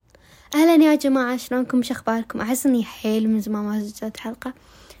أهلا يا جماعة، شلونكم؟ شو أخباركم؟ أحس إني حيل من زمان ما سجلت حلقة.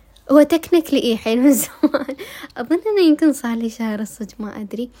 هو تكنيكلي حيل من زمان أظن إنه يمكن صار لي شهر الصدق، ما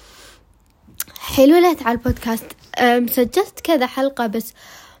أدري. حلو ولهت على البودكاست. سجلت كذا حلقة بس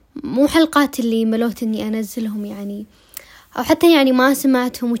مو حلقات اللي ملوت إني أنزلهم يعني، أو حتى يعني ما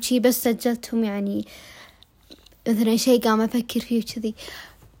سمعتهم وشي، بس سجلتهم يعني مثلا شيء قام أفكر فيه وكذي.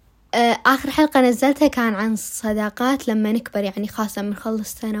 آخر حلقة نزلتها كان عن الصداقات لما نكبر، يعني خاصة من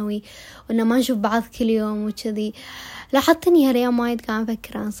خلص ثانوي وإنه ما نشوف بعض كل يوم وكذي. لاحظت إني هالأيام وايد قاعد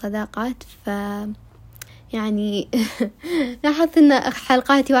أفكر عن صداقات، يعني لاحظت إن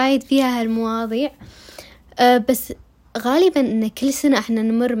حلقاتي وايد فيها هالمواضيع. بس غالبا إن كل سنة إحنا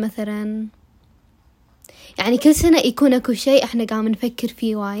نمر مثلا، يعني كل سنة يكون أكو شيء إحنا قاعد نفكر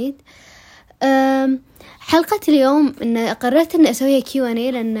فيه وايد. حلقة اليوم إن قررت إن أسويها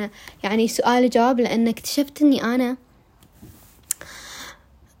Q&A، لأن يعني سؤال جواب، لأن اكتشفت إني أنا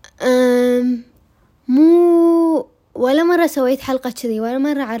مو ولا مرة سويت حلقة كذي، ولا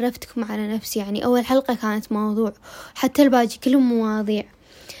مرة عرفتكم على نفسي. يعني أول حلقة كانت موضوع، حتى الباقي كلهم مواضيع.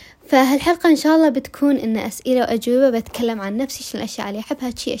 فهالحلقة إن شاء الله بتكون إن أسئلة وأجوبة، بتكلم عن نفسي، شو الأشياء اللي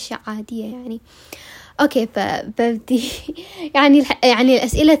أحبها، شي أشياء عادية يعني. أوكي، فببدي يعني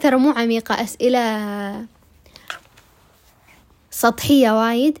الأسئلة ترى مو عميقة، أسئلة سطحية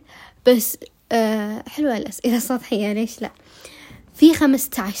وايد، بس حلوة الأسئلة السطحية، ليش لا. في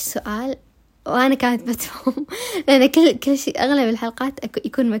 15 سؤال وأنا كانت بتفهم لأن كل شيء أغلب الحلقات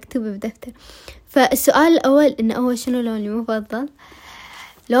يكون مكتوب بدفتر. فالسؤال الأول إنه هو شنو لوني المفضل؟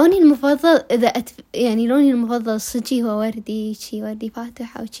 لوني المفضل يعني لوني المفضل صجي هو وردي، شي وردي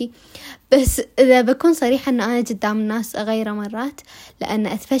فاتح أو شي. بس إذا بكون صريحة إنه أنا قدام الناس أغيره مرات، لأن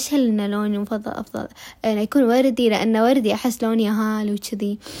أتفشل إن لوني المفضل أفضل إنه يكون وردي، لأن وردي أحس لوني هال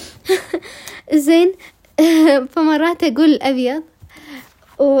وكذي. زين. فمرات أقول أبيض،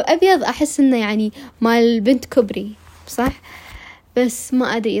 وأبيض أحس إنه يعني مال بنت كبري، صح؟ بس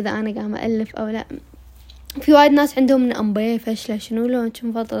ما أدري إذا أنا قاعدة ألف أو لا. في وايد ناس عندهم من أمبي فشلة شنو لونك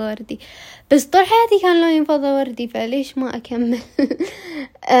مفضل وردي، بس طول حياتي كان لوني مفضل وردي، فليش ما أكمل؟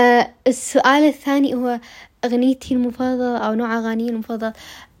 السؤال الثاني هو أغنيتي المفضلة أو نوع أغاني المفضل.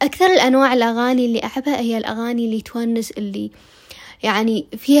 أكثر الأنواع الأغاني اللي أحبها هي الأغاني اللي تونس، اللي يعني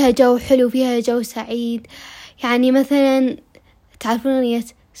فيها جو حلو، فيها جو سعيد. يعني مثلا تعرفون أغنية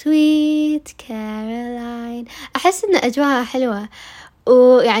Sweet Caroline؟ أحس إن أجواءها حلوة،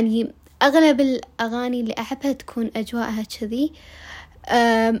 ويعني أغلب الأغاني اللي أحبها تكون أجواءها كذي.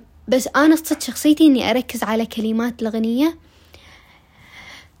 بس أنا شخصيتي إني أركز على كلمات الأغنية،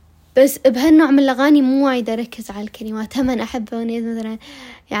 بس بهالنوع من الأغاني مو وايد أركز على الكلمات. هم أنا أحب أغنية مثلا،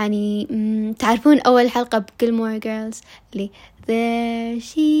 يعني تعرفون أول حلقة بGilmore Girls اللي There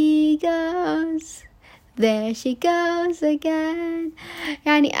she goes, there she goes again.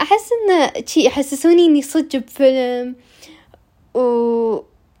 يعني أحس إن شي يحسسوني إني صدق بفيلم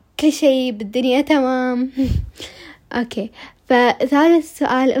وكل شيء بالدنيا تمام. أوكي، فثالث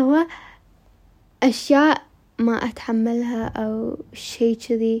سؤال هو أشياء ما أتحملها أو شيء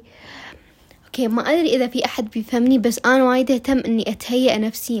كذي. أوكي، ما أدري إذا في أحد بيفهمني، بس أنا وايد أهتم إني أتهيأ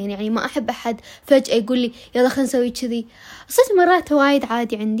نفسيا. يعني ما أحب أحد فجأة يقول لي يلا خلنا نسوي كذي. صرت مرات وايد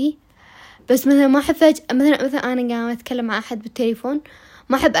عادي عندي، بس مثلا ما أحب فجأة مثلا أنا قاعدة أتكلم مع أحد بالتليفون،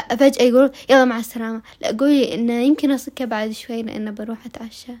 ما أحب فجأة يقول يلا مع السلامة. لا، قولي إنه يمكن أصكه بعد شوي لأنه بروح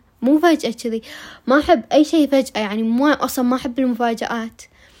أتعشى، مو فجأة كذي. ما أحب أي شيء فجأة، يعني أصلا ما أحب المفاجآت.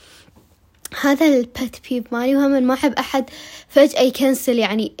 هذا البت بيب مالي. وهم ما أحب أحد فجأة يكنسل،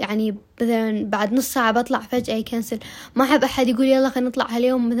 يعني مثلا بعد نص ساعة بطلع فجأة يكنسل. ما أحب أحد يقول يلا خلينا نطلع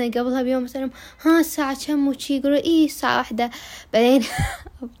هاليوم، مثلا قبلها بيوم مثلا الساعة كم وشي، يقولوا الساعة 1 بعدين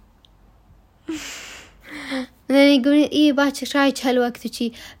مثلا يقولون باكر رايك هالوقت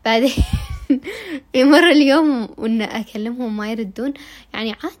وشي، بعدين يمر اليوم وإن أكلمهم ما يردون.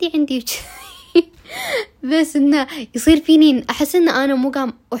 يعني عادي عندي وشي. بس إنه يصير فيني أحس إن أنا مو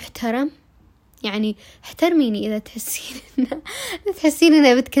قام أحترم. يعني احترميني إذا تحسين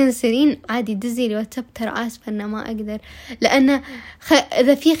إنه بتكنسلين، عادي دزي لي واتساب ترى آسفة إنه ما أقدر. لأن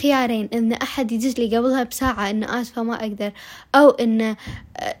إذا في خيارين، إن أحد يدز لي قبلها بساعة إنه آسفة ما أقدر، أو إنه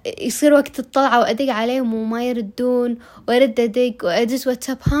يصير وقت الطلعة وأدق عليهم وما يردون، وأرد أدق وأدز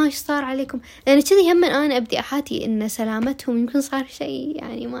واتساب إيش صار عليكم، لأن كذي هم أنا أبدي أحاتي إن سلامتهم يمكن صار شيء،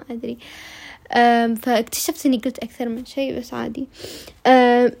 يعني ما أدري. فاكتشفت إني قلت أكثر من شيء، بس عادي.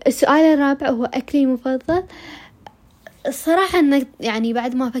 السؤال الرابع هو أكلي المفضل. الصراحة إنه يعني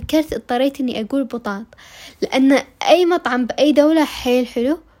بعد ما فكرت اضطريت إني أقول بطاط، لأن أي مطعم بأي دولة حيل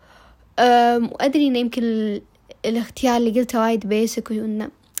حلو. وأدري إنه يمكن الاختيار اللي قلته وايد بيسك، وإنه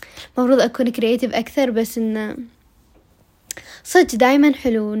مفروض أكون كرياتيف أكثر، بس إنه صدق دايما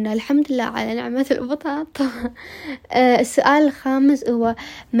حلو، الحمد لله على نعمة البطاطا. السؤال الخامس هو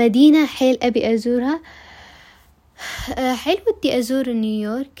مدينة حيل أبي أزورها. حيل ودي أزور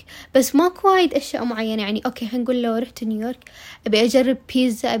نيويورك، بس ماكو وايد أشياء معينة. يعني أوكي خلينا نقول لو رحت نيويورك أبي أجرب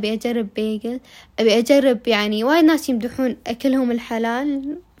بيتزا، أبي أجرب بيجل، أبي أجرب يعني وايد ناس يمدحون أكلهم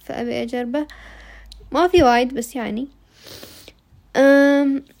الحلال فأبي أجربه. ما في وايد بس يعني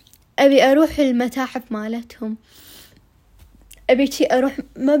أبي أروح المتاحف مالتهم، أبي أروح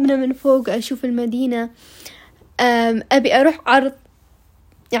مبنى من فوق أشوف المدينة. أبي أروح عرض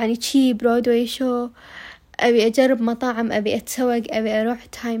يعني برودواي شو. أبي أجرب مطاعم، أبي أتسوق، أبي أروح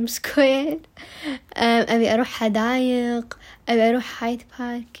تايم سكوير، أبي أروح حدايق، أبي أروح هايد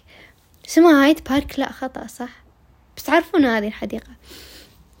بارك. اسمها هايد بارك؟ لا خطأ، صح، بس تعرفون هذه الحديقة.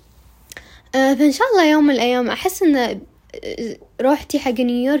 فإن شاء الله يوم من الأيام أحس أن روحتي حق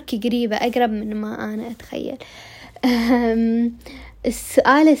نيويورك قريبة، أقرب من ما أنا أتخيل.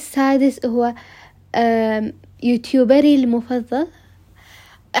 السؤال السادس هو يوتيوبري المفضل.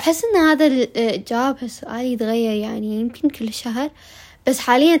 أحس أن هذا الجواب هالسؤال يتغير يعني يمكن كل شهر، بس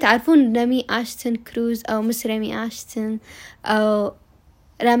حاليا تعرفون رامي أشتن كروز أو مس رامي أشتن أو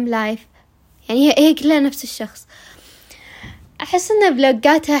رام لايف، يعني هي كلها نفس الشخص. أحس أن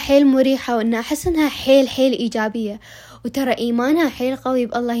بلوجاتها حيل مريحة، وأن أحس أنها حيل إيجابية، وترى إيمانها حيل قوي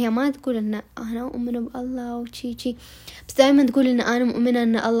بالله. هي ما تقول أن أنا أؤمن بالله وشي، بس دائما تقول أن أنا مؤمنة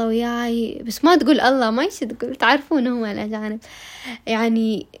أن الله وياي، بس ما تقول الله ما يصير تقول، تعرفون هم الأجانب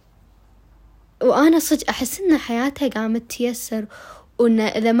يعني. وأنا صدق أحس أن حياتها قامت تيسر، وأن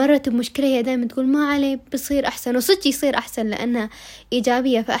إذا مرت بمشكلة هي دائما تقول ما عليه بصير أحسن، وصدق يصير أحسن لأنها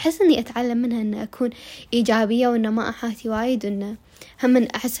إيجابية. فأحس أني أتعلم منها أن أكون إيجابية، وأن ما أحاتي وايد، وأن هم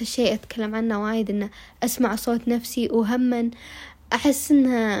أحس هالشيء أتكلم عنه وايد، أن أسمع صوت نفسي، وهم أحس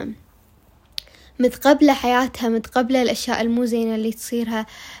أنها متقبلة حياتها، متقبلة الأشياء المو زينة اللي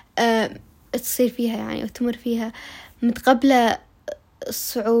تصير فيها يعني وتمر فيها، متقبلة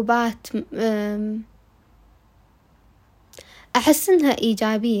الصعوبات. أحس إنها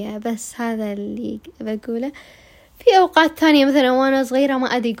إيجابية، بس هذا اللي بقوله. في أوقات ثانية مثلا وأنا صغيرة ما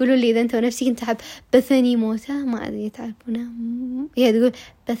أدري، يقولوا لي إذا أنت ونفسك أنت حب بثني موتة، ما أدري تعرفونها، هي تقول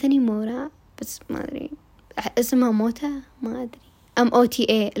بثني مورا، بس ما أدري اسمها موتة، ما أدري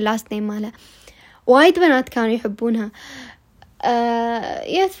MOTA last name مالها. وايد بنات كانوا يحبونها.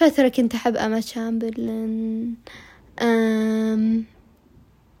 يا فترة كنت أحب أما تشامبرلين.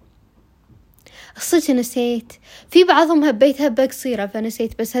 الصدق نسيت، في بعضهم هبيت هبة قصيرة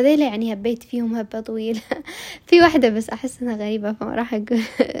فنسيت، بس هذيلا يعني هبيت فيهم هبة طويلة. في واحدة بس أحس أنها غريبة فما راح أقول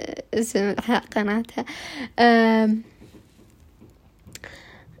اسم قناتها،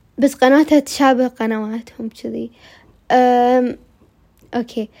 بس قناتها تشابه قنواتهم كذي.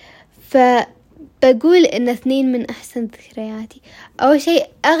 أوكي، فبقول إن 2 من أحسن ذكرياتي. أول شيء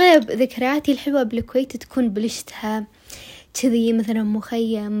أغلب ذكرياتي الحلوة بالكويت تكون بلشتها كذي، مثلا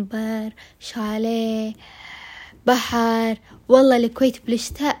مخيم، بر، شاليه، بحر. والله الكويت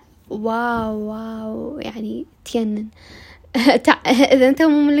بلشتها واو يعني تينن. إذا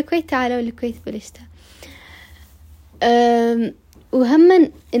أنتم من الكويت تعالوا الكويت بلشتها. وهما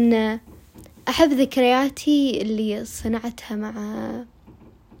إن أحب ذكرياتي اللي صنعتها مع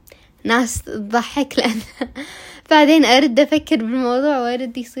ناس تضحك، لأن بعدين أرد أفكر بالموضوع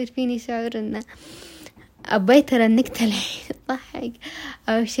وأرد يصير فيني شعور إنه أبيت ترى النكتة اللي تضحك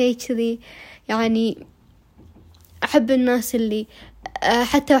أو شيء كذي. يعني أحب الناس اللي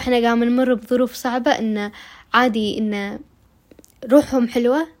حتى وإحنا قاعد نمر بظروف صعبة إنه عادي إنه روحهم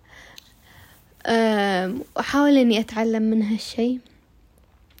حلوة. وأحاول إني أتعلم من هالشيء.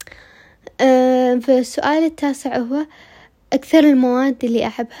 فالسؤال التاسع هو أكثر المواد اللي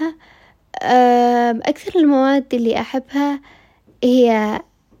أحبها. أكثر المواد اللي أحبها هي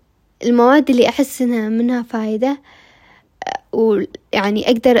المواد اللي أحس إنها منها فائدة، ويعني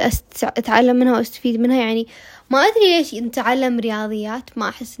أقدر أتعلم منها وأستفيد منها. يعني ما أدري ليش نتعلم رياضيات ما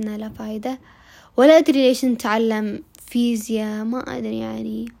أحس إنها لا فائدة، ولا أدري ليش نتعلم فيزياء، ما أدري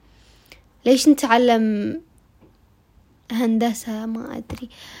يعني ليش نتعلم هندسة، ما أدري.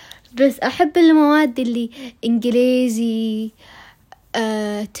 بس أحب المواد اللي إنجليزي،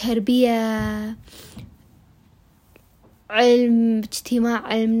 تربية، علم اجتماع،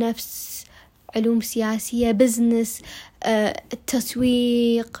 علم نفس، علوم سياسية، بزنس،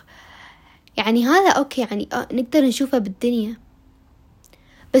 التسويق. يعني هذا أوكي يعني نقدر نشوفه بالدنيا،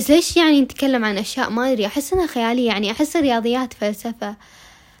 بس ليش يعني نتكلم عن أشياء ما أدري، أحس أنها خيالية. يعني أحس الرياضيات فلسفة،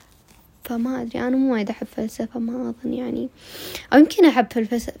 فما أدري، أنا مو وايد أحب فلسفة ما أظن يعني، أو يمكن أحب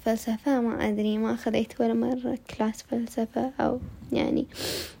فلسفة ما أدري، ما أخذت ولا مرة كلاس فلسفة أو يعني.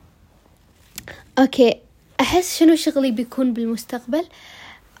 أوكي، أحس شنو شغلي بيكون بالمستقبل.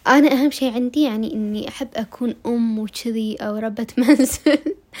 أنا أهم شيء عندي يعني إني أحب أكون أم وكذي أو ربة منزل.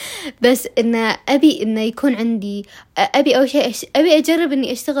 بس إن أبي إنه يكون عندي، أبي أول شيء أبي أجرب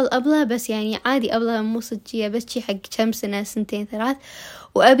إني أشتغل أبلة، بس يعني عادي أبلة مو صجية، بس شي حق كم سنة، سنتين 3.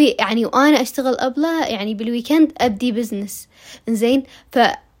 وأبي يعني وأنا أشتغل أبلة يعني بالويكند أبدي بزنس إنزين،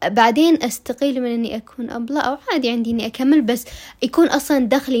 فبعدين أستقيل من إني أكون أبلة، أو عادي عندي إني أكمل بس يكون أصلا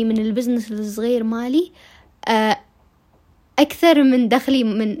دخلي من البزنس الصغير مالي أكثر من دخلي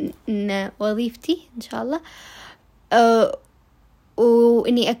من وظيفتي إن شاء الله.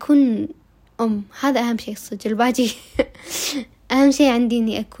 وإني أكون أم، هذا أهم شيء الصدق. الباقي أهم شيء عندي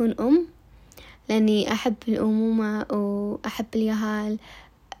إني أكون أم، لأني أحب الأمومة وأحب اليهال.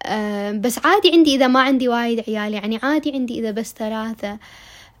 بس عادي عندي إذا ما عندي وايد عيال، يعني عادي عندي إذا بس 3.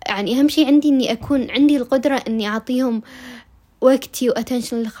 يعني أهم شيء عندي إني أكون عندي القدرة إني أعطيهم وقتي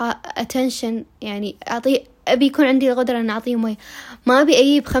وأتنشن، يعني أبي يكون عندي القدرة إن أعطيهم مي. ما أبي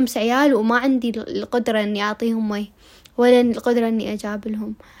أجيب 5 عيال وما عندي القدرة إني أعطيهم مي، ولا القدرة إني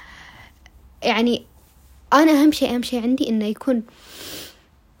أجابلهم. يعني أنا أهم شيء عندي إنه يكون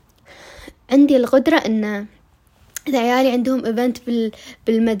عندي القدرة إن إذا عيالي عندهم إيفنت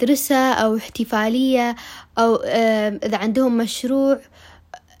بالمدرسة أو احتفالية، أو إذا عندهم مشروع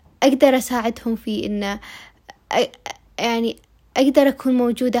أقدر أساعدهم فيه، إنه يعني أقدر أكون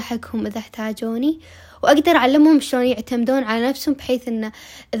موجودة حقهم إذا احتاجوني، وأقدر أعلمهم شلون يعتمدون على نفسهم، بحيث إنه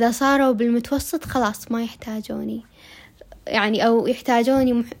إذا صاروا بالمتوسط خلاص ما يحتاجوني، يعني أو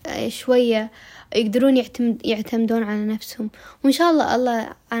يحتاجوني شوية يقدرون يعتمدون على نفسهم. وإن شاء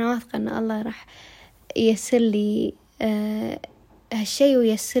الله أنا واثقة إن الله راح ييسر لي هالشيء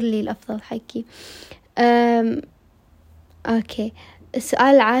وييسر لي الأفضل حقي. أوكي،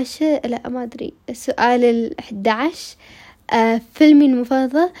 السؤال 10، لا ما أدري، السؤال 11. فيلمي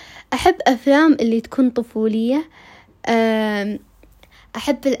المفضل، أحب أفلام اللي تكون طفولية.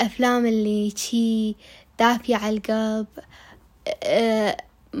 أحب الأفلام اللي شي دافية على القلب،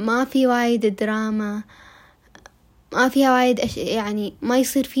 ما في وايد دراما، ما فيها وايد يعني ما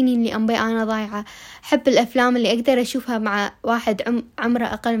يصير فيني اللي أنبي أنا ضايعة. أحب الأفلام اللي أقدر أشوفها مع واحد عمره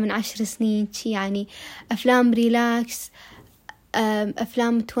أقل من 10 سنين، يعني أفلام ريلاكس،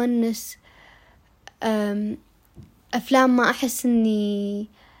 أفلام تونس، أفلام ما أحس إني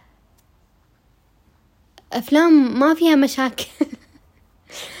أفلام ما فيها مشاكل.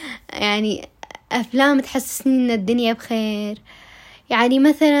 يعني أفلام تحسسني إن الدنيا بخير، يعني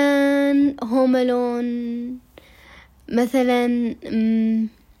مثلا هوم ألون، مثلا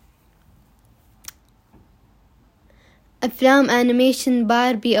أفلام أنيميشن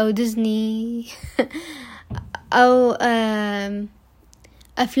باربي أو ديزني. أو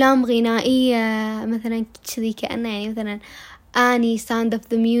أفلام غنائية مثلا كذي، كأنه يعني مثلا أني ساوند أوف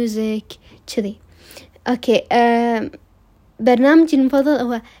ذا ميوزك كذي. أوكي، برنامجي المفضل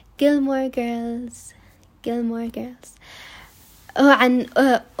هو Gilmore Girls. هو عن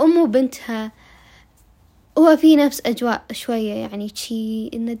أم وبنتها، هو في نفس أجواء شوية، يعني شي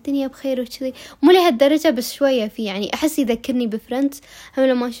إن الدنيا بخير وكذي، مو لهالدرجة بس شوية في، يعني أحس يذكرني بفريندز، هم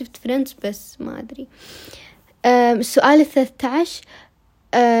لما ما شفت فريندز بس ما أدري. السؤال 13.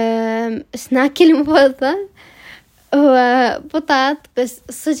 سناكي المفضل هو بطاط، بس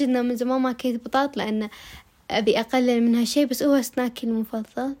الصدق إنه من زمان ما كنت بطاط، لأنه أبي أقلل من هالشي، بس هو سناكي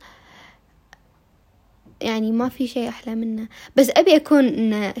المفضل، يعني ما في شيء أحلى منه. بس أبي أكون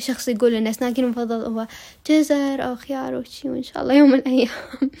إن شخص يقول إن سناكي المفضل هو جزر أو خيار وشي، وإن شاء الله يوم من الأيام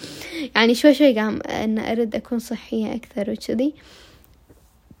يعني شوي قام إن أرد أكون صحية أكثر وكذي.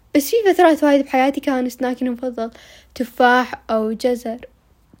 بس في فترات وايد بحياتي كان سناكي المفضل تفاح أو جزر،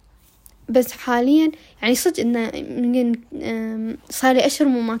 بس حاليا يعني صدق إنه من صار لي أشهر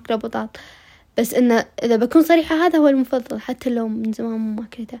مو ماكلة بطاط، بس إنه إذا بكون صريحة هذا هو المفضل، حتى لو من زمان مو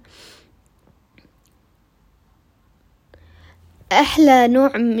ماكلته. أحلى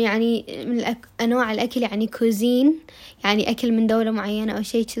نوع يعني من أنواع الأكل، يعني كوزين، يعني أكل من دولة معينة أو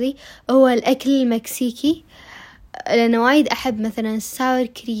شيء كذي، هو الأكل المكسيكي، لأن وايد أحب مثلا ساور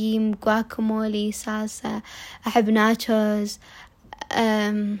كريم، غواكامولي، صلصة، أحب ناتشوز.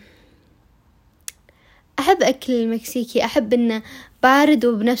 أحب أكل المكسيكي، أحب إنه بارد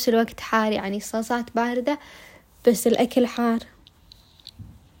وبنفس الوقت حار، يعني الصلصات باردة بس الأكل حار.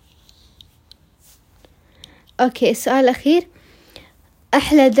 أوكي، السؤال الأخير.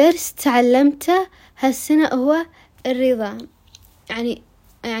 أحلى درس تعلمته هالسنة هو الرضا.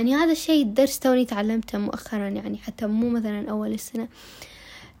 يعني هذا الشيء الدرس توني تعلمته مؤخرا، يعني حتى مو مثلا أول السنة.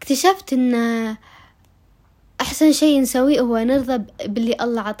 اكتشفت إن أحسن شيء نسويه هو نرضى باللي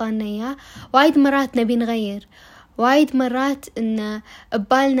الله عطانا إياه. وايد مرات نبي نغير، وايد مرات إن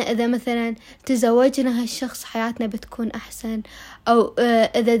ببالنا إذا مثلا تزوجنا هالشخص حياتنا بتكون أحسن، أو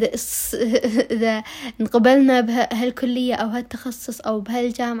إذا انقبلنا بهالكلية أو هالتخصص أو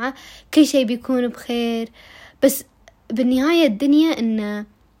بهالجامعة كل شيء بيكون بخير. بس بالنهاية الدنيا إن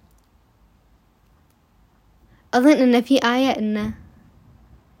أظن إن في آية إن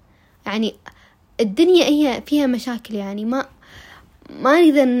يعني الدنيا هي فيها مشاكل، يعني ما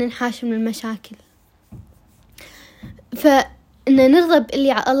نقدر ننحاش من المشاكل، فإن نرضى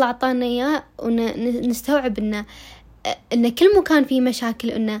باللي الله عطانا إياه ونستوعب إن كل مكان فيه مشاكل.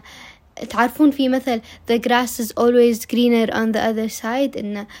 إن تعرفون في مثل the grass is always greener on the other side،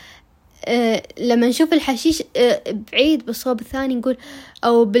 إن لما نشوف الحشيش بعيد بالصوب الثاني نقول،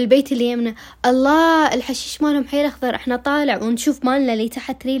 أو بالبيت اللي يمنا الله الحشيش مالهم حيل أخضر، إحنا طالع ونشوف مالنا اللي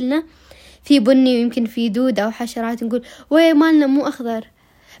تحت ريلنا في بني ويمكن في دود أو حشرات، نقول وين مالنا مو أخضر.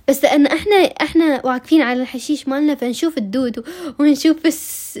 بس لأن إحنا واقفين على الحشيش مالنا فنشوف الدود ونشوف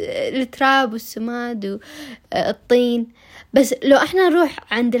التراب والسماد والطين. بس لو إحنا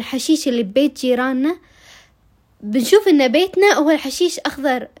نروح عند الحشيش اللي ببيت جيراننا بنشوف إن بيتنا هو الحشيش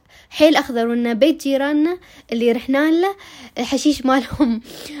أخضر حيل أخضر، وإن بيت جيراننا اللي رحنا له الحشيش مالهم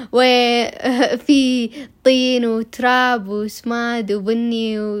وفي طين وتراب وسماد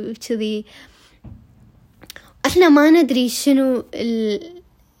وبني وكذي. إحنا ما ندري شنو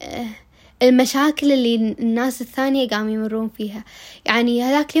المشاكل اللي الناس الثانية قام يمرون فيها. يعني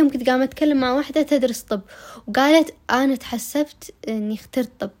هذاك اليوم كنت قام أتكلم مع واحدة تدرس طب، وقالت أنا تحسبت إني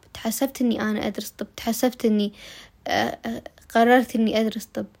اخترت طب، تحسبت إني أنا أدرس طب، تحسبت إني قررت إني أدرس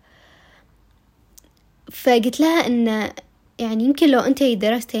طب. فقلت لها إن يعني يمكن لو أنتي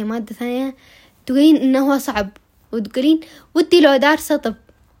درستي مادة ثانية تقولين إنه هو صعب، وتقولين ودي لو دارسة طب،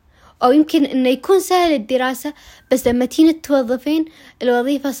 أو يمكن إنه يكون سهل الدراسة بس لما تين توظفين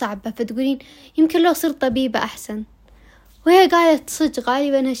الوظيفة صعبة، فتقولين يمكن لو صرت طبيبة أحسن. وهي قالت صدق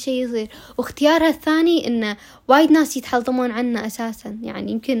غالبا هالشي يصير. واختيارها الثاني إنه وايد ناس يتحلطمون عنه أساسا،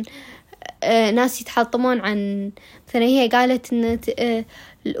 يعني يمكن ناس يتحلطمون عن مثلا هي قالت إن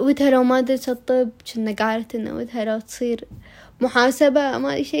ودها لو ما درست الطب، كنا قالت إن ودها لو تصير محاسبة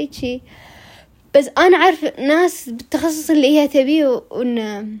ما شيء. بس أنا أعرف ناس بالتخصص اللي هي تبيه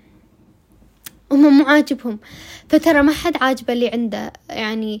وإن هم مو عاجبهم، فترى ما حد عاجبه اللي عنده.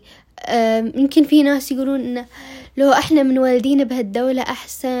 يعني يمكن في ناس يقولون إن لو إحنا من والدين بهالدولة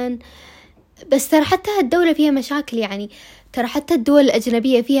أحسن، بس ترى حتى هالدولة فيها مشاكل. يعني ترى حتى الدول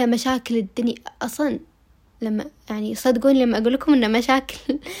الأجنبية فيها مشاكل الدنيا أصلا. لما يعني صدقون لما أقول لكم إن مشاكل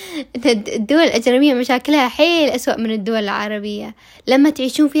الدول الأجنبية مشاكلها حيل أسوأ من الدول العربية، لما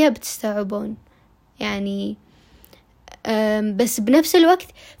تعيشون فيها بتستوعبون. يعني بس بنفس الوقت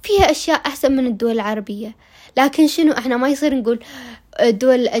فيها أشياء أحسن من الدول العربية. لكن شنو إحنا ما يصير نقول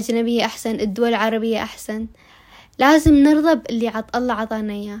الدول الأجنبية أحسن الدول العربية أحسن، لازم نرضى باللي الله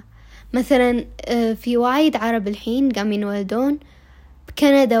عطانا إياه. مثلا في وايد عرب الحين قام ينولدون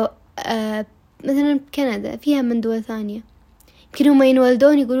بكندا، مثلا بكندا فيها من دول ثانية، يمكن هم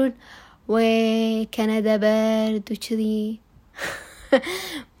ينولدون يقولون وكندا برد وكذي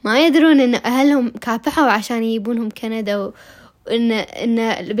ما يدرون إن أهلهم كافحوا عشان يجيبونهم كندا،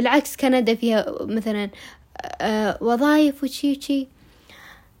 وإن بالعكس كندا فيها مثلا وظائف وشي.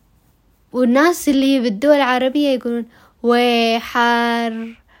 والناس اللي بالدول العربية يقولون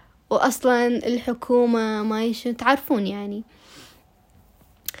وحار، وأصلا الحكومة ما يشون تعرفون يعني.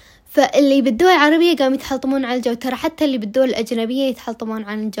 فاللي بالدول العربية قام يتحلطمون على الجو، ترى حتى اللي بالدول الأجنبية يتحلطمون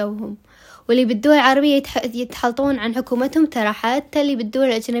عن جوهم، واللي بالدول العربية يتحلطمون عن حكومتهم، ترى حتى اللي بالدول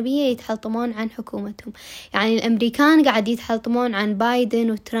الأجنبية يتحلطمون عن حكومتهم. يعني الأمريكان قاعد يتحلطمون عن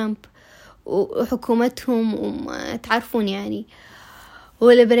بايدن وترامب وحكومتهم وما تعرفون يعني.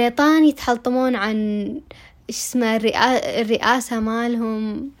 والبريطان يتحلطمون عن اسمه الرئاسة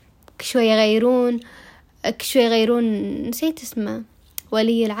مالهم، كشوي يغيرون نسيت اسمه،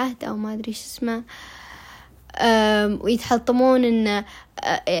 ولي العهد أو ما أدري اسمه. ويتحطمون إن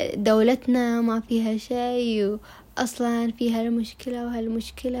دولتنا ما فيها شيء، وأصلا فيها المشكلة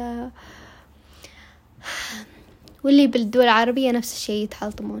وهالمشكلة. واللي بالدول العربية نفس الشيء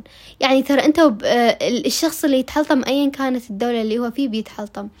يتحلطمون. يعني ترى أنت الشخص اللي يتحلطم أيا كانت الدولة اللي هو فيه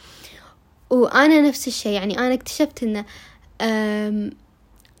بيتحلطم. وأنا نفس الشيء، يعني أنا اكتشفت إن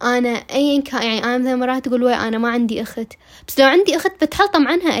أنا أيا كان، يعني أنا مثلا مرات أقول أنا ما عندي أخت، بس لو عندي أخت بتحلطم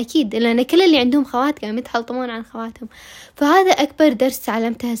عنها أكيد، لأن كل اللي عندهم خوات قاموا يتحلطمون عن خواتهم. فهذا أكبر درس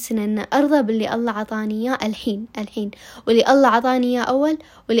تعلمته هالسنة، إن أرضى باللي الله عطاني إياه الحين، واللي الله عطاني إياه أول،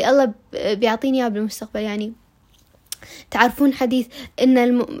 واللي الله بيعطيني إياه بالمستقبل. يعني تعرفون حديث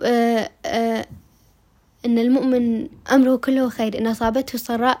إن إن المؤمن أمره كله خير، إن أصابته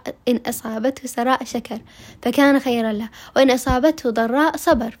سراء شكر فكان خيرا له، وإن أصابته ضراء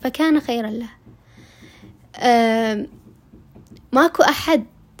صبر فكان خيرا له. ماكو أحد،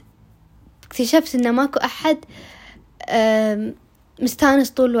 اكتشفت إن ماكو أحد مستانس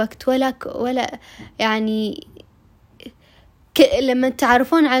طول الوقت، ولا يعني لما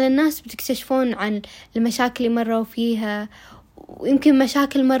تعرفون على الناس بتكتشفون عن المشاكل اللي مروا فيها، ويمكن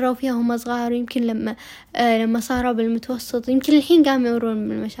مشاكل مروا فيها هم صغار، ويمكن لما صاروا بالمتوسط، يمكن الحين قاموا يمرون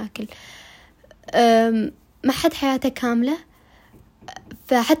بالمشاكل. ما حد حياته كاملة،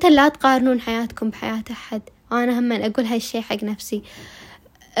 فحتى لا تقارنون حياتكم بحياة أحد. وأنا هم أقول هاي الشيء حق نفسي.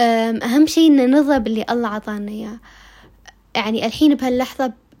 أهم شيء إن نرضى باللي الله عطانا إياه. يعني الحين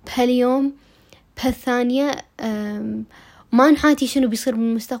بهاللحظة، بهاليوم، بهالثانية، ما نحاتي شنو بيصير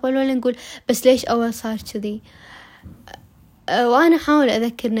بالمستقبل، ولا نقول بس ليش أول صار كذي. وأنا أحاول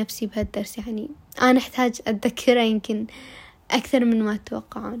أذكر نفسي بهالدرس، يعني أنا أحتاج أتذكره يمكن أكثر من ما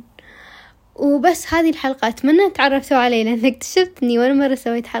تتوقعون. وبس هذه الحلقة أتمنى تعرفتوا علي، لأن اكتشفت إني ولا مرة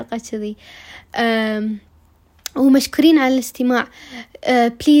سويت حلقة كذي. ومشكورين على الاستماع.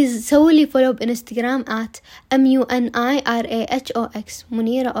 بليز سووا لي فولو بإنستغرام @munirahox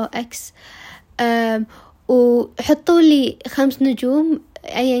munirahox. وحطوا لي 5 نجوم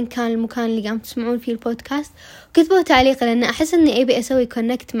أيا كان المكان اللي قام تسمعون فيه البودكاست، وكتبوا تعليق، لأن أحس إني أبي أسوي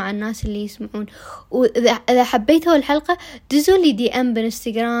كونكت مع الناس اللي يسمعون. وإذا حبيتوا الحلقة دزوا لي DM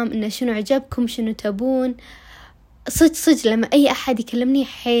بإنستغرام إنه شنو عجبكم، شنو تبون. صدق لما أي أحد يكلمني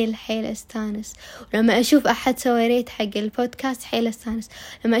حيل أستانس، ولما أشوف أحد سوى ريت حق البودكاست حيل أستانس،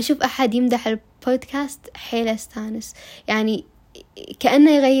 لما أشوف أحد يمدح البودكاست حيل أستانس. يعني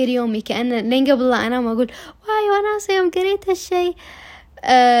كأنه يغير يومي، كأنه لين قبل لا أنام أقول واي وناسة يوم قريت هالشي.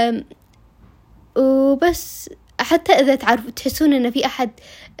 وبس حتى إذا تحسون إن في أحد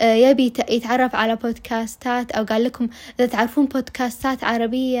يبي يتعرف على بودكاستات، أو قال لكم إذا تعرفون بودكاستات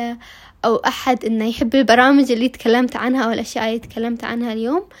عربية، أو أحد إنه يحب البرامج اللي تكلمت عنها أو الأشياء اللي تكلمت عنها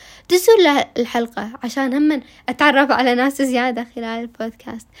اليوم، دزوا له الحلقة عشان هم أتعرف على ناس زيادة خلال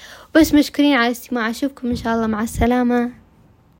البودكاست. بس مشكورين على الاستماع، أشوفكم إن شاء الله، مع السلامة.